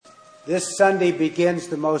This Sunday begins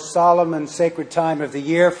the most solemn and sacred time of the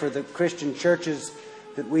year for the Christian churches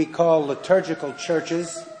that we call liturgical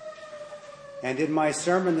churches. And in my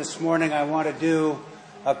sermon this morning, I want to do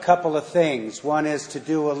a couple of things. One is to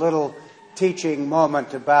do a little teaching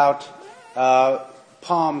moment about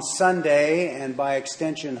Palm Sunday and by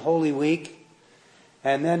extension Holy Week.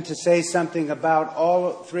 And then to say something about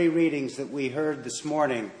all three readings that we heard this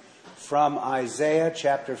morning from Isaiah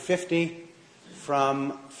chapter 50,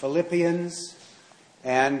 from Philippians,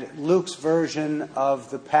 and Luke's version of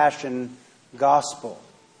the Passion Gospel.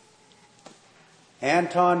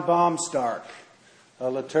 Anton Baumstark, a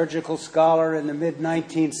liturgical scholar in the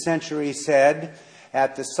mid-19th century, said,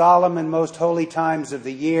 "At the solemn and most holy times of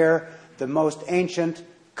the year, the most ancient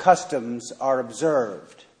customs are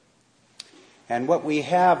observed." And what we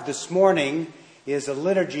have this morning is a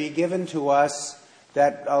liturgy given to us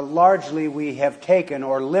that largely we have taken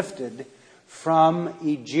or lifted from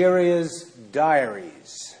Egeria's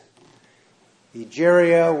diaries.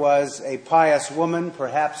 Egeria was a pious woman,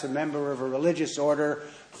 perhaps a member of a religious order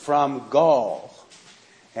from Gaul.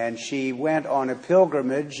 And she went on a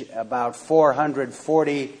pilgrimage about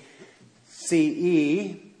 440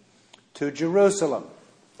 CE to Jerusalem.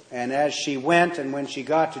 And as she went and when she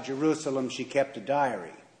got to Jerusalem, she kept a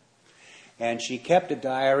diary. And she kept a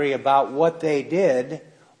diary about what they did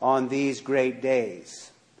on these great days.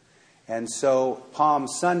 And so Palm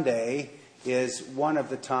Sunday is one of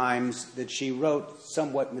the times that she wrote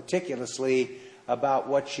somewhat meticulously about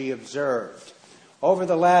what she observed. Over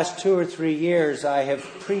the last 2 or 3 years, I have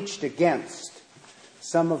preached against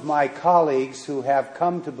some of my colleagues who have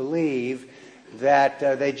come to believe that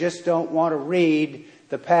they just don't want to read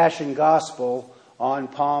the Passion Gospel on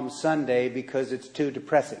Palm Sunday because it's too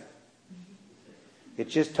depressing. It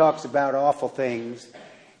just talks about awful things,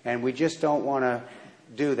 and we just don't want to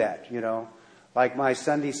do that, you know. Like my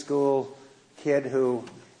Sunday school kid who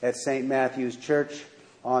at St. Matthew's Church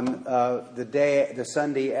on the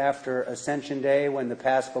Sunday after Ascension Day when the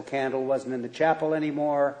Paschal candle wasn't in the chapel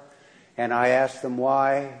anymore, and I asked them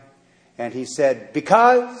why, and he said,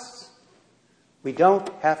 "Because we don't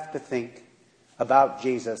have to think about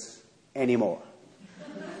Jesus anymore."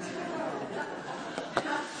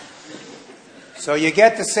 So you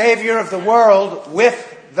get the Savior of the world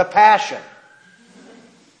with the Passion.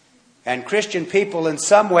 And Christian people in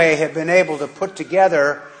some way have been able to put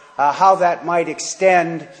together how that might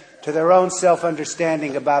extend to their own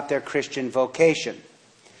self-understanding about their Christian vocation.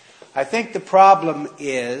 I think the problem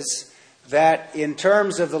is that in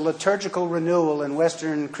terms of the liturgical renewal in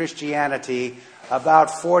Western Christianity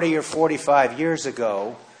about 40 or 45 years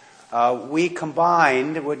ago, we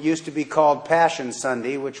combined what used to be called Passion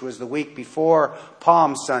Sunday, which was the week before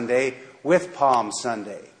Palm Sunday, with Palm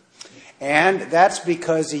Sunday. And that's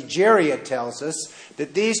because Egeria tells us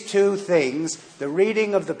that these two things, the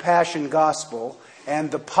reading of the Passion Gospel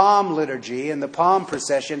and the Palm Liturgy and the Palm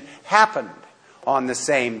Procession, happened on the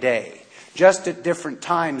same day, just at different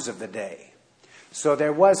times of the day. So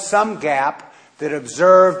there was some gap that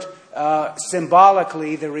observed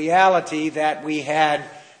symbolically the reality that we had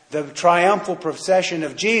the triumphal procession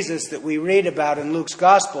of Jesus that we read about in Luke's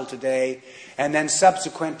Gospel today, and then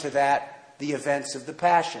subsequent to that, the events of the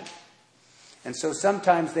Passion. And so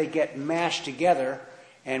sometimes they get mashed together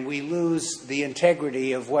and we lose the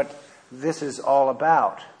integrity of what this is all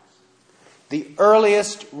about. The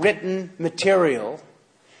earliest written material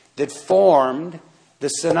that formed the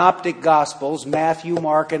synoptic Gospels, Matthew,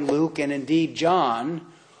 Mark, and Luke, and indeed John,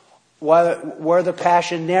 were the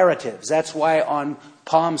Passion narratives. That's why on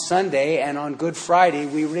Palm Sunday and on Good Friday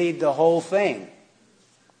we read the whole thing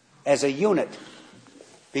as a unit,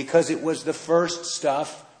 because it was the first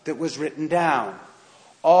stuff that was written down.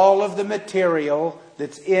 All of the material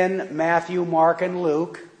that's in Matthew, Mark, and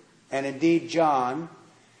Luke, and indeed John,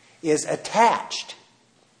 is attached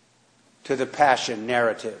to the Passion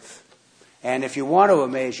narrative. And if you want to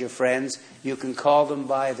amaze your friends, you can call them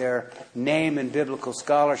by their name in biblical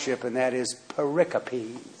scholarship, and that is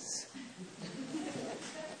pericopes.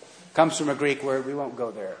 Comes from a Greek word, we won't go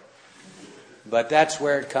there. But that's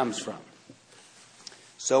where it comes from.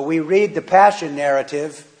 So we read the Passion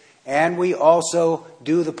narrative, and we also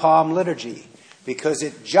do the Palm Liturgy, because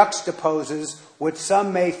it juxtaposes what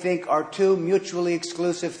some may think are two mutually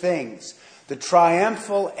exclusive things: the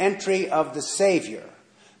triumphal entry of the Savior,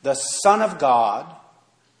 the Son of God,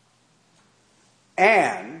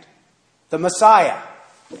 and the Messiah,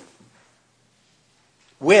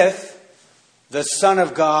 with the Son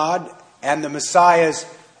of God and the Messiah's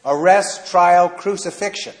arrest, trial,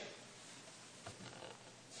 crucifixion.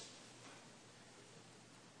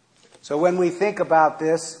 So when we think about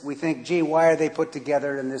this, we think, gee, why are they put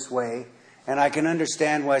together in this way? And I can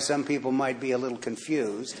understand why some people might be a little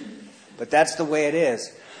confused, but that's the way it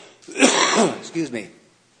is. Excuse me.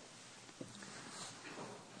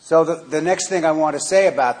 So the next thing I want to say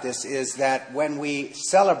about this is that when we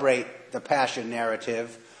celebrate the Passion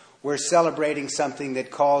narrative, we're celebrating something that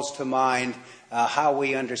calls to mind how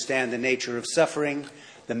we understand the nature of suffering,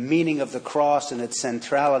 the meaning of the cross and its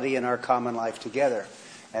centrality in our common life together.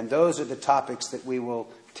 And those are the topics that we will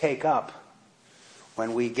take up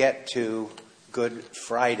when we get to Good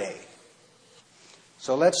Friday.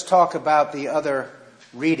 So let's talk about the other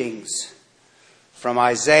readings from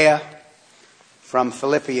Isaiah, from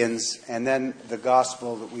Philippians, and then the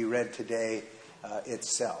gospel that we read today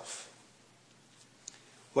itself.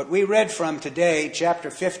 What we read from today, chapter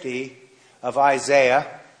 50 of Isaiah,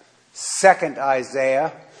 2nd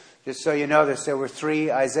Isaiah, just so you know this, there were 3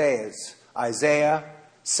 Isaiahs. Isaiah,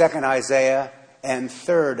 2nd Isaiah, and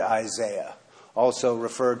 3rd Isaiah, also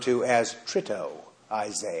referred to as Trito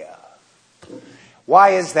Isaiah.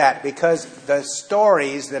 Why is that? Because the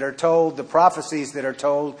stories that are told, the prophecies that are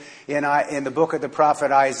told in the book of the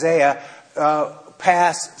prophet Isaiah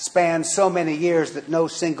span so many years that no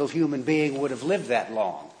single human being would have lived that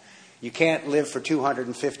long. You can't live for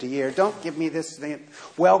 250 years. Don't give me this thing.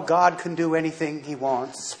 Well, God can do anything He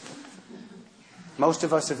wants. Most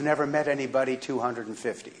of us have never met anybody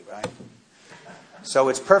 250, right? So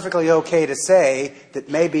it's perfectly okay to say that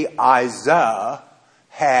maybe Isaiah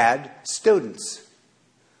had students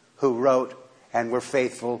who wrote and were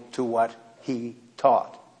faithful to what he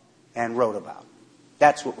taught and wrote about.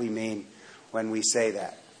 That's what we mean when we say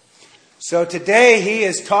that. So today he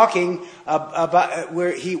is talking about,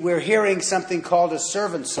 we're hearing something called a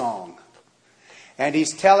servant song. And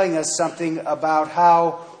he's telling us something about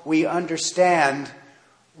how we understand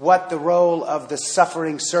what the role of the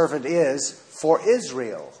suffering servant is for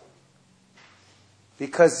Israel.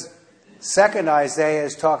 Because 2nd Isaiah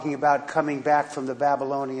is talking about coming back from the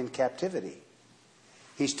Babylonian captivity.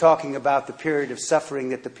 He's talking about the period of suffering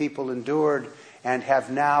that the people endured and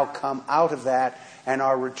have now come out of that and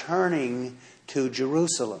are returning to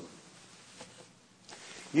Jerusalem.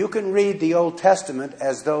 You can read the Old Testament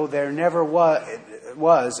as though there never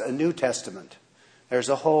was a New Testament. There's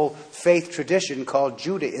a whole faith tradition called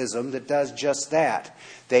Judaism that does just that.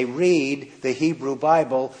 They read the Hebrew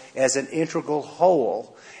Bible as an integral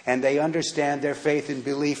whole, and they understand their faith and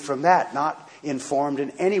belief from that, not informed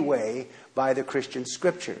in any way by the Christian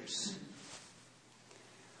scriptures.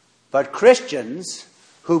 But Christians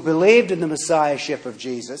who believed in the Messiahship of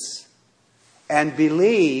Jesus and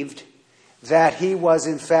believed that he was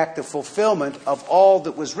in fact the fulfillment of all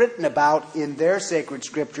that was written about in their sacred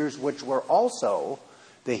scriptures, which were also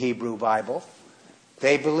the Hebrew Bible,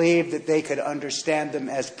 they believed that they could understand them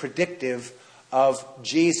as predictive of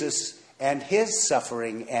Jesus and his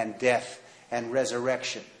suffering and death and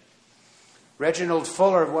resurrection. Reginald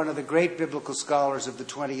Fuller, one of the great biblical scholars of the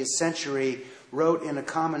 20th century, wrote in a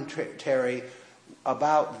commentary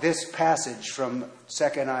about this passage from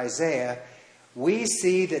 2nd Isaiah, we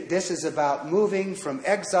see that this is about moving from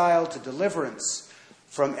exile to deliverance.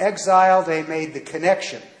 From exile, they made the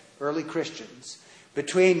connection, early Christians,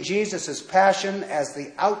 between Jesus' passion as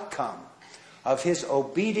the outcome of his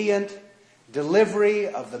obedient delivery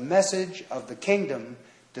of the message of the kingdom,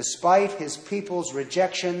 despite his people's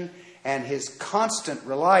rejection and his constant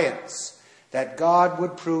reliance that God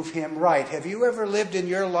would prove him right. Have you ever lived in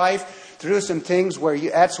your life through some things where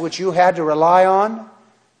that's what you had to rely on?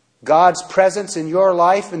 God's presence in your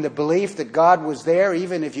life and the belief that God was there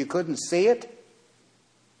even if you couldn't see it?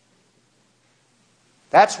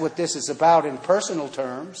 That's what this is about in personal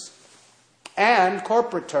terms and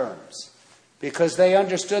corporate terms, because they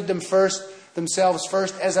understood themselves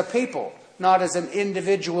first as a people, not as an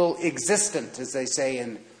individual existent, as they say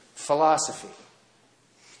in philosophy.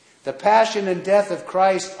 The passion and death of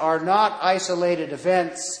Christ are not isolated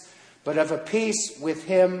events, but of a piece with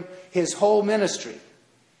him, his whole ministry.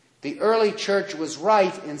 The early church was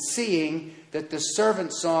right in seeing that the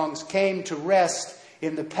servant songs came to rest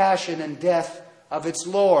in the passion and death of its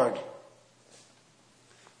Lord.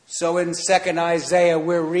 So in 2nd Isaiah,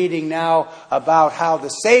 we're reading now about how the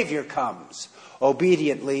Savior comes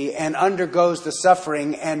obediently and undergoes the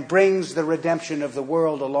suffering and brings the redemption of the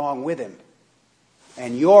world along with him.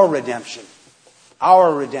 And your redemption,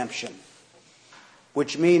 our redemption,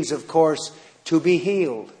 which means, of course, to be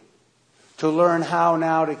healed, to learn how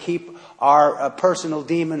now to keep our personal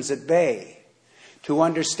demons at bay, to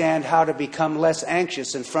understand how to become less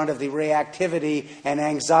anxious in front of the reactivity and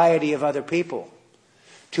anxiety of other people,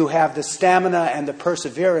 to have the stamina and the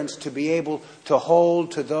perseverance to be able to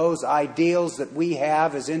hold to those ideals that we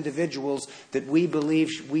have as individuals that we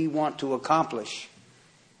believe we want to accomplish,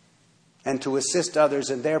 and to assist others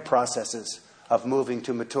in their processes of moving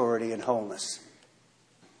to maturity and wholeness.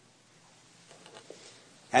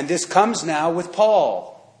 And this comes now with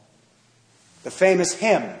Paul, the famous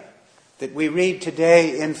hymn that we read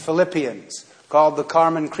today in Philippians, called the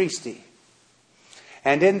Carmen Christi.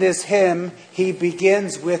 And in this hymn, he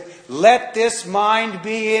begins with, "Let this mind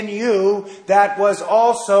be in you that was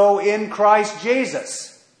also in Christ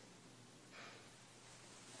Jesus."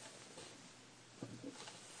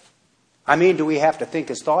 I mean, do we have to think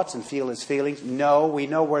his thoughts and feel his feelings? No, we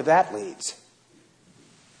know where that leads.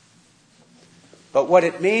 But what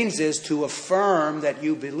it means is to affirm that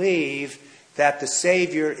you believe that the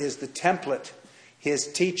Savior is the template. His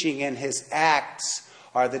teaching and his acts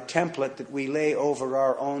are the template that we lay over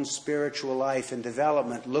our own spiritual life and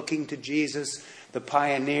development, looking to Jesus, the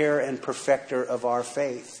pioneer and perfecter of our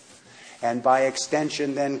faith. And by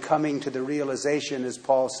extension, then coming to the realization, as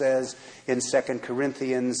Paul says in 2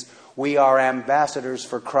 Corinthians, we are ambassadors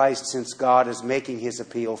for Christ since God is making his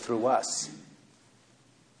appeal through us.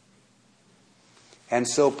 And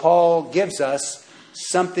so Paul gives us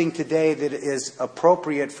something today that is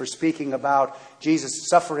appropriate for speaking about Jesus'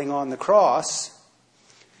 suffering on the cross,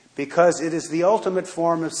 because it is the ultimate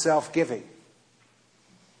form of self-giving.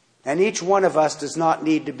 And each one of us does not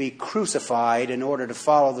need to be crucified in order to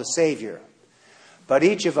follow the Savior. But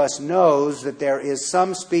each of us knows that there is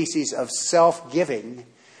some species of self-giving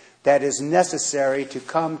that is necessary to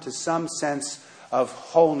come to some sense of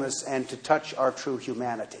wholeness and to touch our true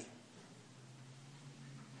humanity.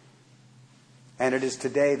 And it is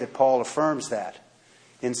today that Paul affirms that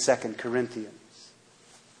in 2 Corinthians.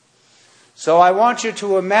 So I want you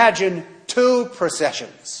to imagine two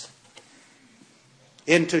processions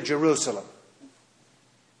into Jerusalem.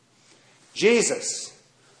 Jesus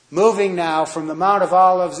moving now from the Mount of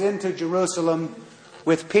Olives into Jerusalem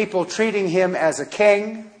with people treating him as a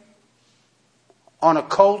king on a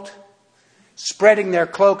colt, spreading their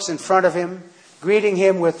cloaks in front of him, greeting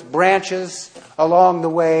him with branches along the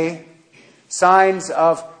way, signs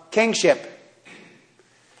of kingship.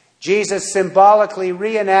 Jesus symbolically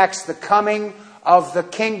reenacts the coming of the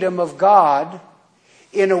kingdom of God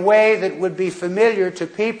in a way that would be familiar to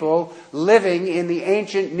people living in the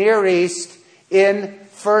ancient Near East in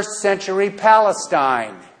first century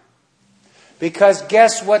Palestine. Because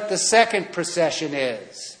guess what the second procession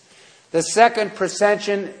is? The second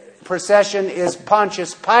procession is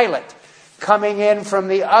Pontius Pilate coming in from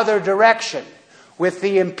the other direction with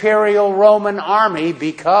the imperial Roman army,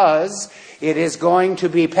 because it is going to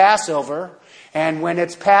be Passover. And when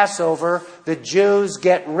it's Passover, the Jews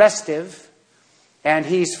get restive. And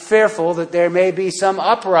he's fearful that there may be some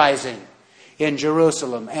uprising in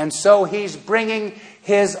Jerusalem. And so he's bringing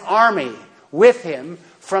his army with him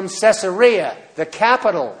from Caesarea, the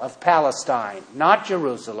capital of Palestine, not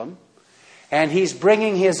Jerusalem. And he's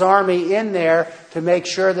bringing his army in there to make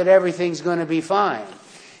sure that everything's going to be fine.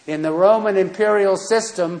 In the Roman imperial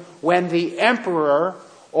system, when the emperor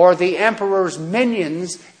or the emperor's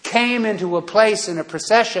minions came into a place in a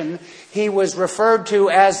procession, he was referred to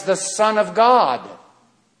as the Son of God.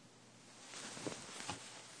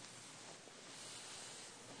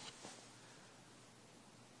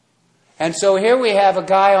 And so here we have a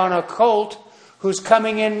guy on a colt who's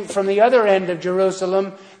coming in from the other end of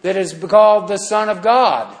Jerusalem that is called the Son of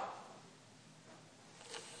God.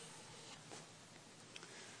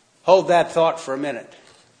 Hold that thought for a minute.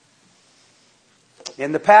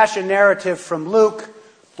 In the Passion narrative from Luke,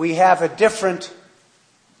 we have a different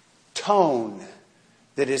tone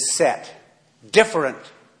that is set, different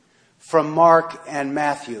from Mark and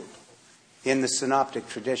Matthew in the synoptic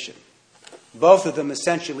tradition. Both of them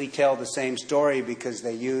essentially tell the same story because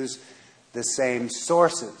they use the same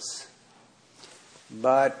sources.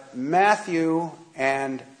 But Matthew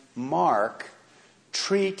and Mark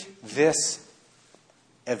treat this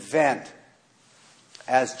event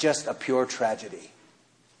as just a pure tragedy.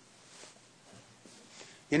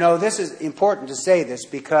 You know, this is important to say this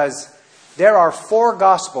because there are 4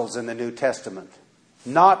 Gospels in the New Testament,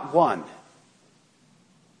 not one.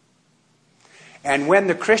 And when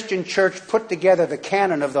the Christian church put together the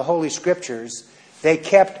canon of the Holy Scriptures, they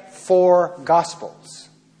kept 4 Gospels.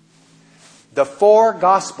 The 4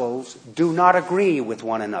 Gospels do not agree with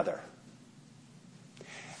one another.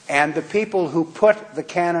 And the people who put the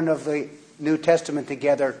canon of the New Testament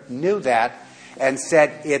together knew that and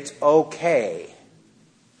said, it's okay.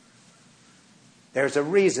 There's a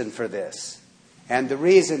reason for this. And the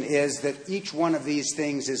reason is that each one of these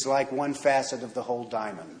things is like one facet of the whole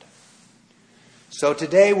diamond. So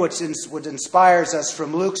today what inspires us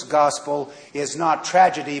from Luke's gospel is not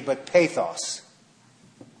tragedy but pathos.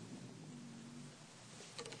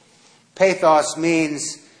 Pathos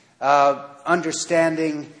means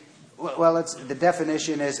understanding, the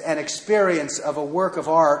definition is an experience of a work of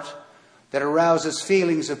art that arouses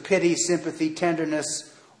feelings of pity, sympathy,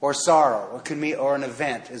 tenderness, or sorrow. It can be or an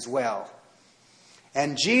event as well.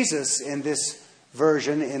 And Jesus in this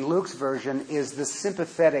version, in Luke's version, is the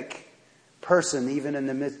sympathetic person even in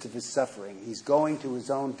the midst of his suffering. He's going to his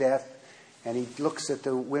own death, and he looks at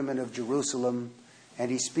the women of Jerusalem, and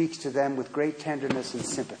he speaks to them with great tenderness and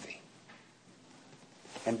sympathy.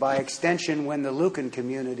 And by extension, when the Lucan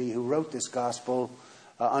community who wrote this gospel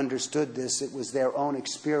understood this, it was their own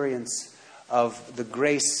experience of the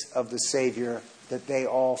grace of the Savior that they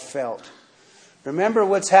all felt. Remember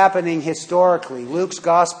what's happening historically. Luke's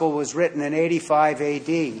gospel was written in 85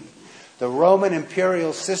 A.D. The Roman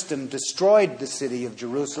imperial system destroyed the city of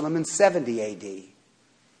Jerusalem in 70 A.D.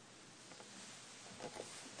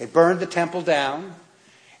 It burned the temple down,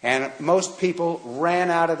 and most people ran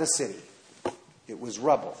out of the city. It was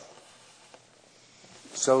rubble.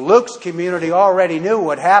 So Luke's community already knew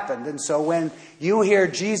what happened. And so when you hear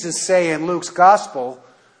Jesus say in Luke's gospel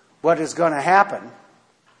what is going to happen,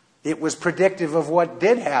 it was predictive of what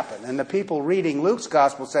did happen. And the people reading Luke's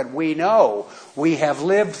gospel said, we know, we have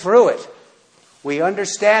lived through it. We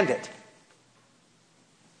understand it.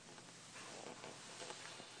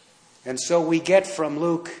 And so we get from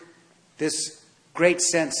Luke this great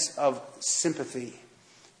sense of sympathy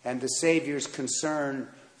and the Savior's concern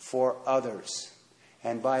for others.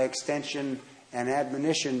 And by extension, an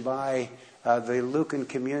admonition by the Lucan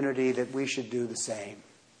community that we should do the same.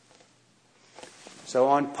 So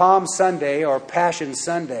on Palm Sunday or Passion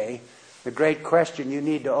Sunday, the great question you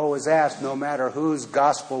need to always ask, no matter whose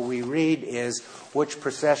gospel we read, is which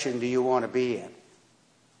procession do you want to be in?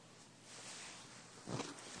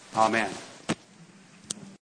 Amen.